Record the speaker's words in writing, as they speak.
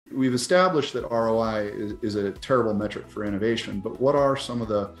We've established that ROI is a terrible metric for innovation, but what are some of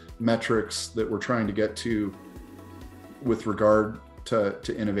the metrics that we're trying to get to with regard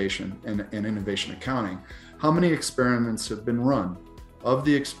to innovation and innovation accounting? How many experiments have been run? Of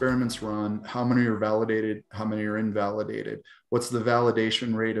the experiments run, how many are validated? How many are invalidated? What's the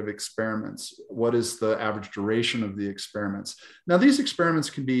validation rate of experiments? What is the average duration of the experiments? Now, these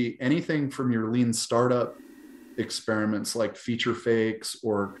experiments can be anything from your lean startup experiments like feature fakes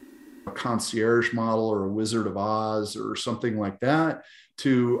or a concierge model or a Wizard of Oz or something like that,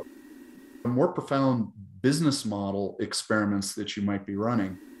 to more profound business model experiments that you might be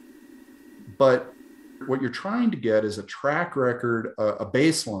running. But what you're trying to get is a track record, a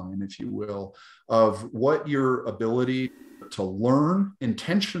baseline, if you will, of what your ability to learn,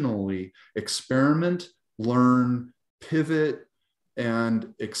 intentionally experiment, learn, pivot,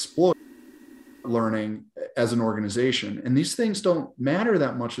 and exploit learning as an organization. And these things don't matter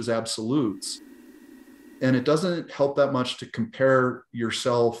that much as absolutes. And it doesn't help that much to compare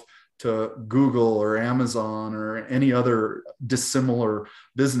yourself to Google or Amazon or any other dissimilar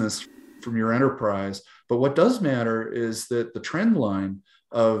business from your enterprise. But what does matter is that the trend line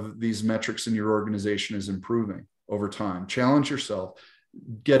of these metrics in your organization is improving over time. Challenge yourself,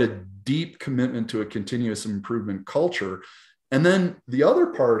 get a deep commitment to a continuous improvement culture. And then the other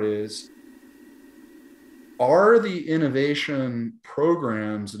part is, are the innovation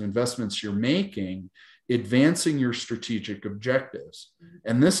programs and investments you're making advancing your strategic objectives?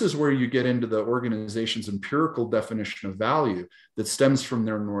 And this is where you get into the organization's empirical definition of value that stems from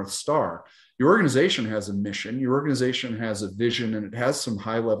their North Star. Your organization has a mission, your organization has a vision, and it has some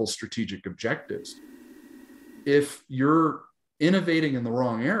high-level strategic objectives. If you're innovating in the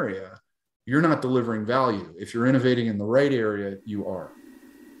wrong area, you're not delivering value. If you're innovating in the right area, you are.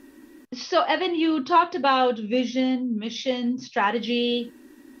 So, Evan, you talked about vision, mission, strategy,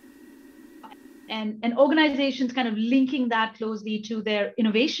 and organizations kind of linking that closely to their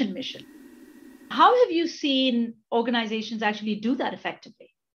innovation mission. How have you seen organizations actually do that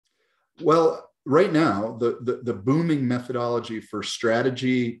effectively? Well, right now, the booming methodology for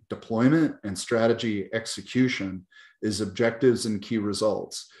strategy deployment and strategy execution is objectives and key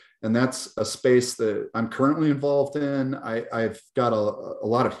results. And that's a space that I'm currently involved in. I've got a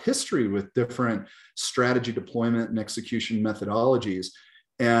lot of history with different strategy deployment and execution methodologies.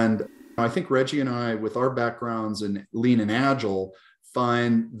 And I think Reggie and I, with our backgrounds in lean and agile,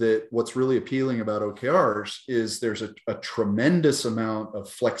 find that what's really appealing about OKRs is there's a tremendous amount of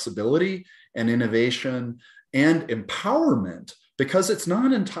flexibility and innovation and empowerment, because it's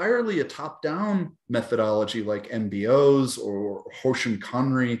not entirely a top-down methodology like MBOs or Hoshin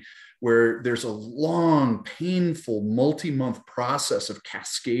Kanri, where there's a long, painful, multi-month process of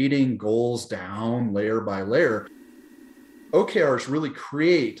cascading goals down layer by layer. OKRs really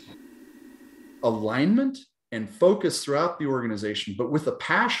create alignment and focus throughout the organization, but with a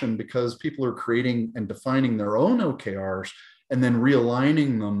passion, because people are creating and defining their own OKRs and then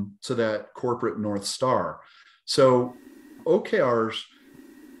realigning them to that corporate North Star. So OKRs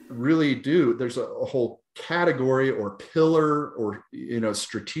really do, there's a whole category or pillar or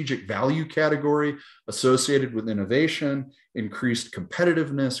strategic value category associated with innovation, increased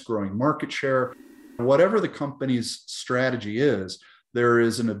competitiveness, growing market share. Whatever the company's strategy is, there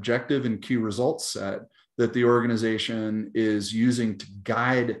is an objective and key results set that the organization is using to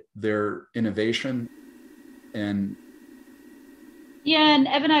guide their innovation. And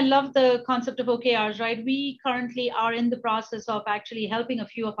Evan, I love the concept of OKRs, right? We currently are in the process of actually helping a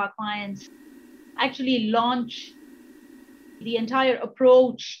few of our clients actually launch the entire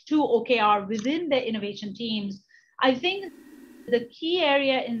approach to OKR within their innovation teams. I think the key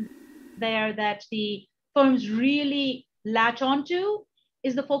area in there that the firms really latch onto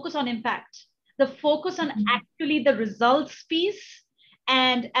is the focus on impact, the focus on actually the results piece.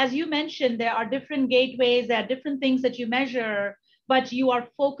 And as you mentioned, there are different gateways, there are different things that you measure, but you are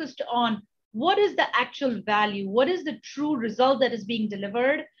focused on what is the actual value, what is the true result that is being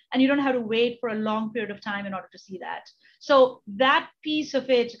delivered, and you don't have to wait for a long period of time in order to see that. So that piece of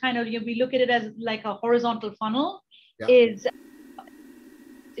it, kind of, we look at it as like a horizontal funnel, is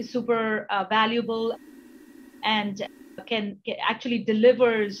super valuable and can actually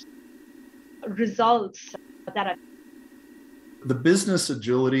delivers results that are. The business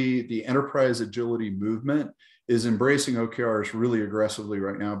agility, the enterprise agility movement is embracing OKRs really aggressively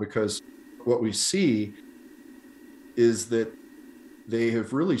right now, because what we see is that they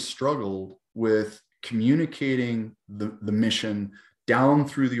have really struggled with communicating the mission down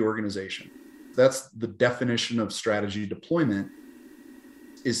through the organization. That's the definition of strategy deployment.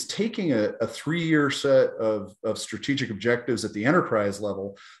 is taking a 3-year set of strategic objectives at the enterprise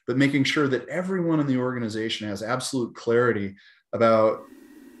level, but making sure that everyone in the organization has absolute clarity about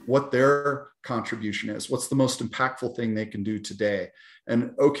what their contribution is, what's the most impactful thing they can do today.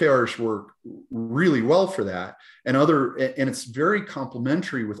 And OKRs work really well for that. And it's very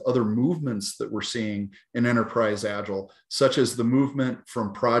complementary with other movements that we're seeing in enterprise agile, such as the movement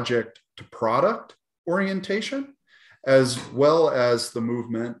from project to product orientation, as well as the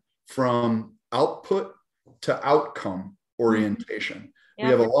movement from output to outcome orientation. Yeah.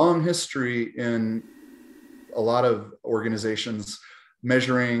 We have a long history in a lot of organizations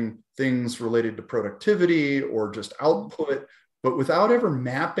measuring things related to productivity or just output, but without ever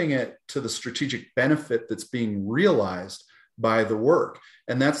mapping it to the strategic benefit that's being realized by the work.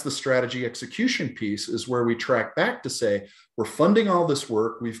 And that's the strategy execution piece, is where we track back to say, we're funding all this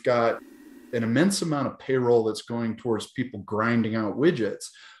work. We've got an immense amount of payroll that's going towards people grinding out widgets.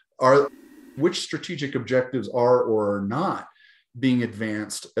 Which strategic objectives are or are not being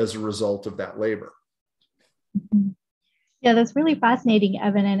advanced as a result of that labor? Yeah, that's really fascinating,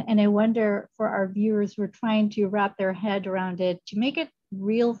 Evan. And I wonder, for our viewers who are trying to wrap their head around it, to make it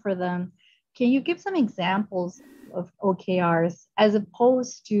real for them, can you give some examples of OKRs as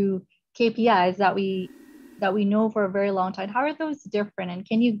opposed to KPIs that we know for a very long time? How are those different? And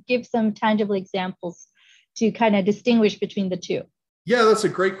can you give some tangible examples to kind of distinguish between the two? Yeah, that's a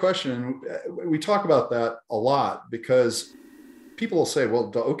great question. We talk about that a lot because people will say,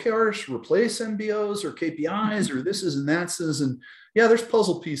 well, do OKRs replace MBOs or KPIs or this is and that's is? And yeah, there's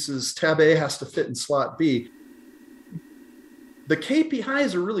puzzle pieces. Tab A has to fit in slot B. The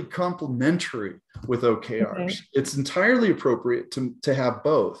KPIs are really complementary with OKRs. Okay. It's entirely appropriate to have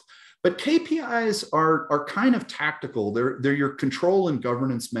both. But KPIs are kind of tactical. They're your control and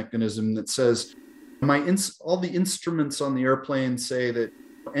governance mechanism that says, all the instruments on the airplane say that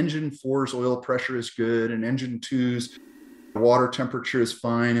engine 4's oil pressure is good and engine 2's water temperature is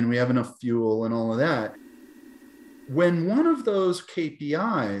fine and we have enough fuel and all of that. When one of those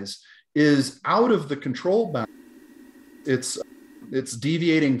KPIs is out of the control bound, it's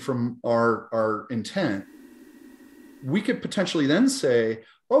deviating from our intent, we could potentially then say,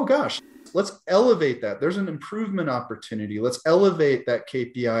 oh gosh, let's elevate that. There's an improvement opportunity. Let's elevate that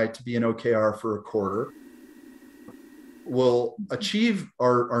KPI to be an OKR for a quarter. We'll achieve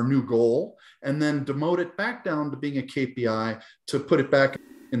our new goal and then demote it back down to being a KPI to put it back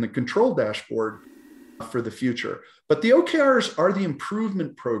in the control dashboard for the future. But the OKRs are the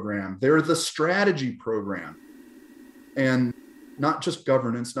improvement program. They're the strategy program. And not just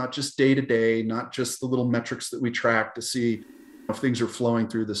governance, not just day-to-day, not just the little metrics that we track to see if things are flowing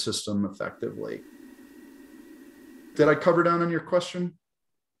through the system effectively. Did I cover down on your question?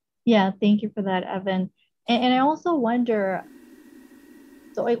 Yeah, thank you for that, Evan. And I also wonder,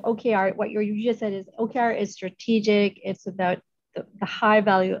 so OKR, what you just said is OKR is strategic. It's about the high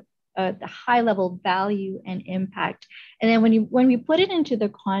value, the high level value and impact. And then when we put it into the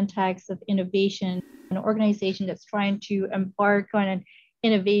context of innovation, an organization that's trying to embark on an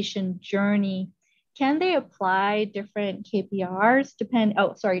innovation journey, can they apply different OKRs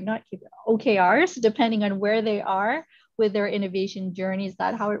depending on where they are with their innovation journey? Is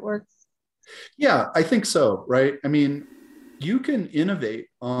that how it works? Yeah, I think so, right? I mean, you can innovate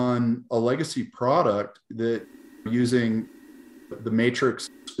on a legacy product that, using the matrix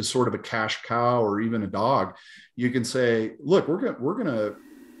is sort of a cash cow or even a dog. You can say, look, we're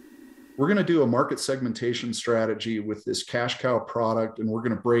gonna do a market segmentation strategy with this cash cow product, and we're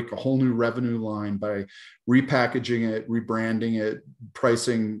gonna break a whole new revenue line by repackaging it, rebranding it,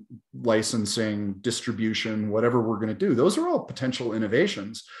 pricing, licensing, distribution, whatever we're gonna do. Those are all potential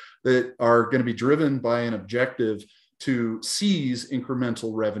innovations that are going to be driven by an objective to seize incremental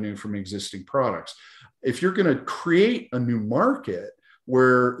revenue from existing products. If you're going to create a new market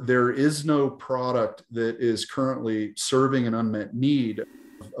where there is no product that is currently serving an unmet need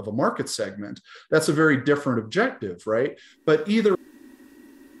of a market segment, that's a very different objective, right? But either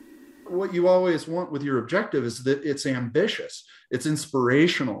what you always want with your objective is that it's ambitious, it's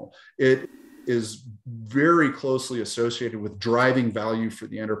inspirational, it is very closely associated with driving value for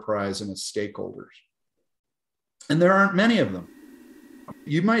the enterprise and its stakeholders. And there aren't many of them.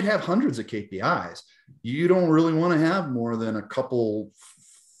 You might have hundreds of KPIs. You don't really want to have more than a couple,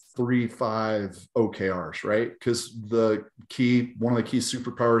 3-5 OKRs, right? Because one of the key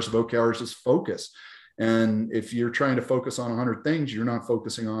superpowers of OKRs is focus. And if you're trying to focus on 100 things, you're not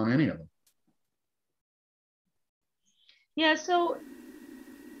focusing on any of them. Yeah, so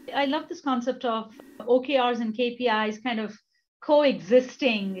I love this concept of OKRs and KPIs kind of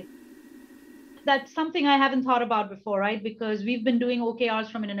coexisting. That's something I haven't thought about before, right? Because we've been doing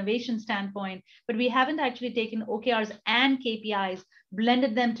OKRs from an innovation standpoint, but we haven't actually taken OKRs and KPIs,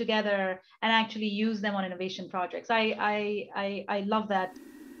 blended them together, and actually used them on innovation projects. I love that.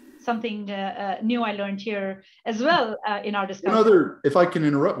 Something new I learned here as well in our discussion. If I can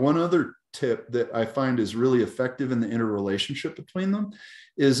interrupt, one other tip that I find is really effective in the interrelationship between them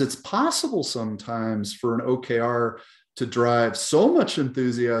is it's possible sometimes for an OKR to drive so much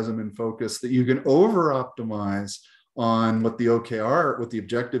enthusiasm and focus that you can over optimize on what the OKR, what the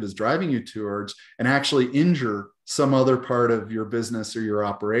objective is driving you towards, and actually injure some other part of your business or your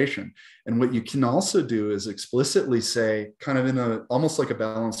operation. And what you can also do is explicitly say, kind of in a almost like a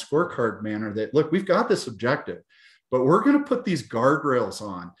balanced scorecard manner, that look, we've got this objective, but we're going to put these guardrails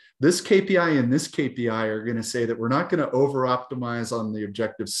on. This KPI and this KPI are going to say that we're not going to over optimize on the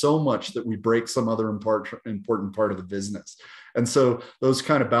objective so much that we break some other important part of the business. And so those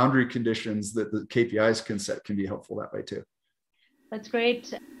kind of boundary conditions that the KPIs can set can be helpful that way too. That's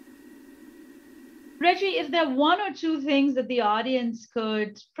great. Reggie, if there are one or two things that the audience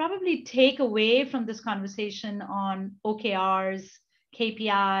could probably take away from this conversation on OKRs,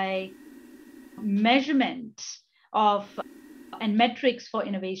 KPI, measurement of and metrics for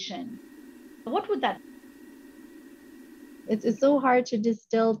innovation, what would that be? It's so hard to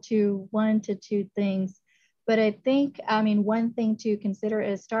distill to 1 to 2 things. But I think, one thing to consider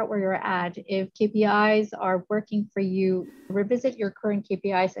is start where you're at. If KPIs are working for you, revisit your current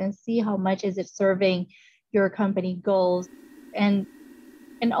KPIs and see how much is it serving your company goals. And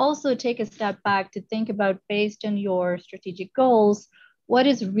also take a step back to think about, based on your strategic goals, what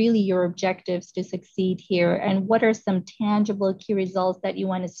is really your objectives to succeed here? And what are some tangible key results that you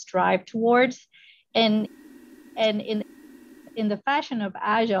want to strive towards? And in the fashion of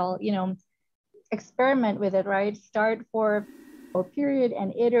Agile, experiment with it, right? Start for a period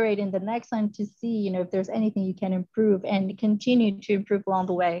and iterate in the next one to see, if there's anything you can improve, and continue to improve along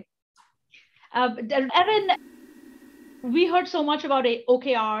the way. Evan, we heard so much about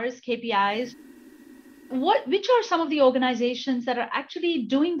OKRs, KPIs. Which are some of the organizations that are actually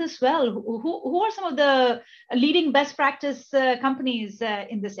doing this well? Who are some of the leading best practice companies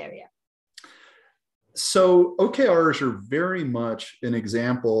in this area? So OKRs are very much an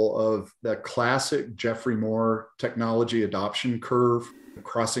example of that classic Jeffrey Moore technology adoption curve,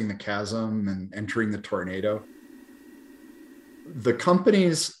 crossing the chasm and entering the tornado. The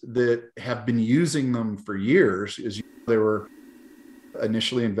companies that have been using them for years, they were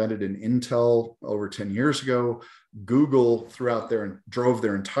initially invented in Intel over 10 years ago. Google drove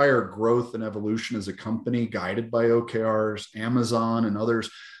their entire growth and evolution as a company guided by OKRs, Amazon and others.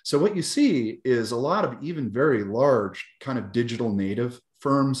 So what you see is a lot of even very large kind of digital native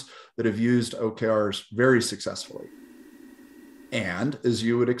firms that have used OKRs very successfully. And as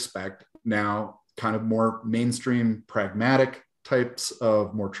you would expect, now kind of more mainstream pragmatic types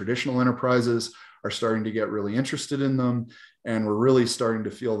of more traditional enterprises are starting to get really interested in them. And we're really starting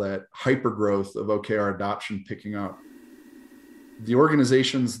to feel that hyper growth of OKR adoption picking up. The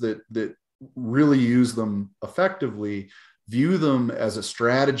organizations that really use them effectively view them as a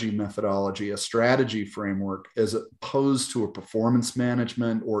strategy methodology, a strategy framework, as opposed to a performance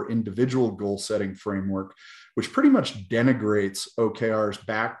management or individual goal setting framework, which pretty much denigrates OKRs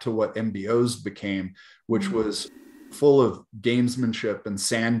back to what MBOs became, which was full of gamesmanship and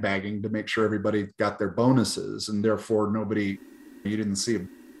sandbagging to make sure everybody got their bonuses, and therefore you didn't see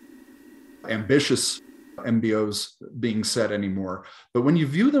ambitious MBOs being set anymore. But when you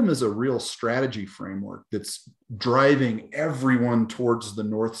view them as a real strategy framework that's driving everyone towards the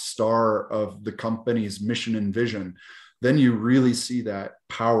North Star of the company's mission and vision, then you really see that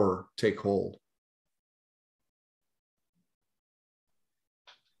power take hold.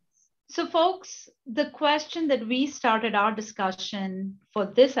 So folks, the question that we started our discussion for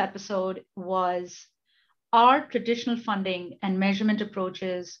this episode was, are traditional funding and measurement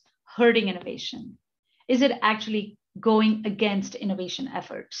approaches hurting innovation? Is it actually going against innovation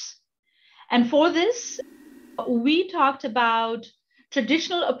efforts? And for this, we talked about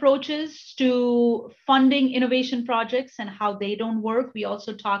traditional approaches to funding innovation projects and how they don't work. We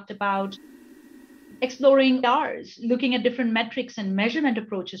also talked about exploring ours, looking at different metrics and measurement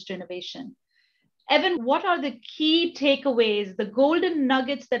approaches to innovation. Evan, what are the key takeaways, the golden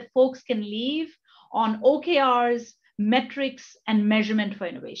nuggets that folks can leave on OKRs, metrics, and measurement for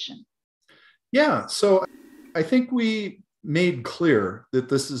innovation? Yeah, so I think we made clear that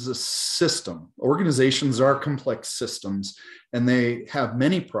this is a system. Organizations are complex systems, and they have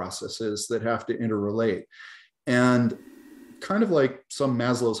many processes that have to interrelate. And kind of like some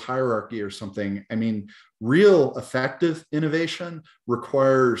Maslow's hierarchy or something, real effective innovation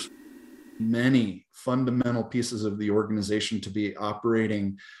requires many fundamental pieces of the organization to be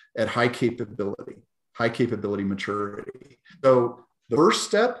operating at high capability maturity. So the first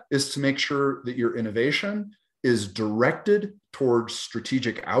step is to make sure that your innovation is directed towards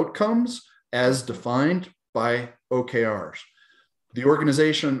strategic outcomes as defined by OKRs. The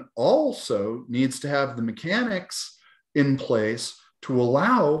organization also needs to have the mechanics in place to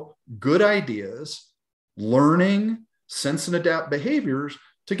allow good ideas, learning, sense and adapt behaviors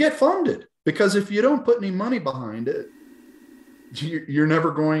to get funded. Because if you don't put any money behind it, you're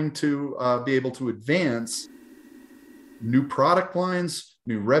never going to be able to advance new product lines,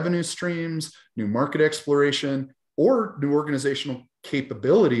 new revenue streams, new market exploration, or new organizational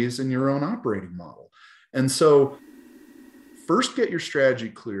capabilities in your own operating model. And so first get your strategy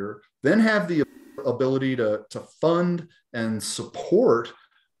clear, then have the ability to fund and support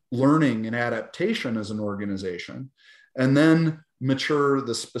learning and adaptation as an organization, and then mature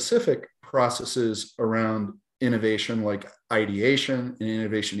the specific processes around innovation like ideation and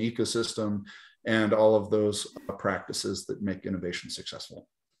innovation ecosystem and all of those practices that make innovation successful.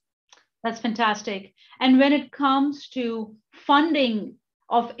 That's fantastic. And when it comes to funding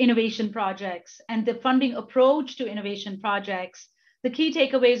of innovation projects and the funding approach to innovation projects, the key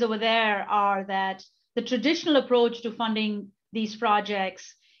takeaways over there are that the traditional approach to funding these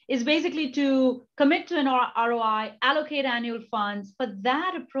projects is basically to commit to an ROI, allocate annual funds, but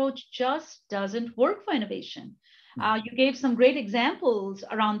that approach just doesn't work for innovation. You gave some great examples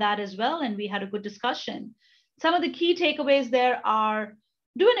around that as well, and we had a good discussion. Some of the key takeaways there are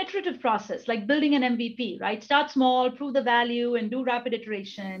do an iterative process, like building an MVP, right? Start small, prove the value, and do rapid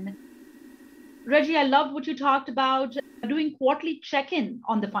iteration. Reggie, I love what you talked about, doing quarterly check-in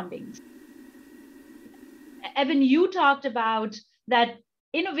on the fundings. Evan, you talked about that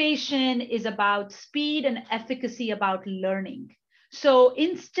innovation is about speed and efficacy about learning. So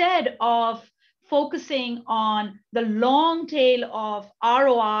instead of focusing on the long tail of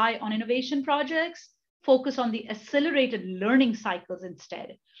ROI on innovation projects, focus on the accelerated learning cycles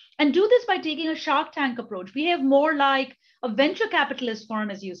instead. And do this by taking a Shark Tank approach. Behave more like a venture capitalist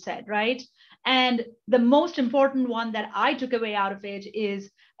firm, as you said, right? And the most important one that I took away out of it is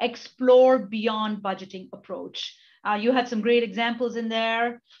explore beyond budgeting approach. You had some great examples in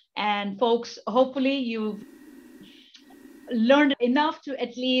there. And folks, hopefully you've learned enough to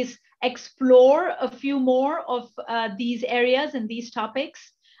at least explore a few more of these areas and these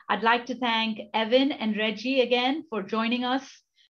topics. I'd like to thank Evan and Reggie again for joining us